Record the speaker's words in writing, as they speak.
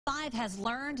5 has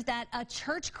learned that a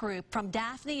church group from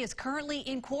Daphne is currently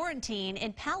in quarantine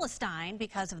in Palestine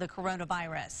because of the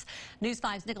coronavirus. News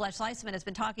 5's Nicolette Schleisman has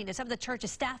been talking to some of the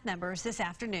church's staff members this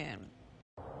afternoon.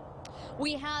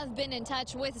 We have been in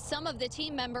touch with some of the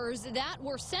team members that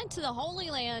were sent to the Holy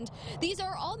Land. These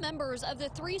are all members of the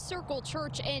Three Circle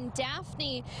Church in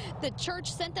Daphne. The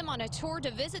church sent them on a tour to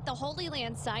visit the Holy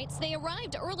Land sites. They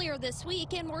arrived earlier this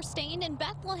week and were staying in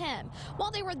Bethlehem.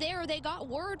 While they were there, they got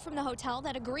word from the hotel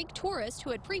that a Greek tourist who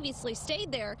had previously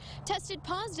stayed there tested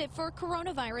positive for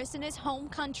coronavirus in his home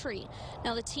country.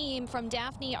 Now, the team from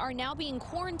Daphne are now being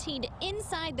quarantined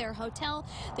inside their hotel.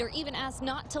 They're even asked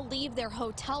not to leave their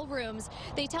hotel rooms.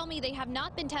 They tell me they have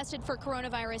not been tested for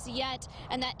coronavirus yet,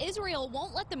 and that Israel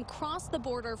won't let them cross the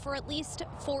border for at least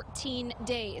 14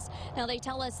 days. Now, they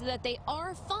tell us that they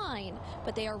are fine,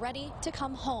 but they are ready to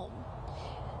come home.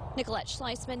 Nicolette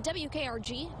Schleisman,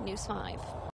 WKRG News 5.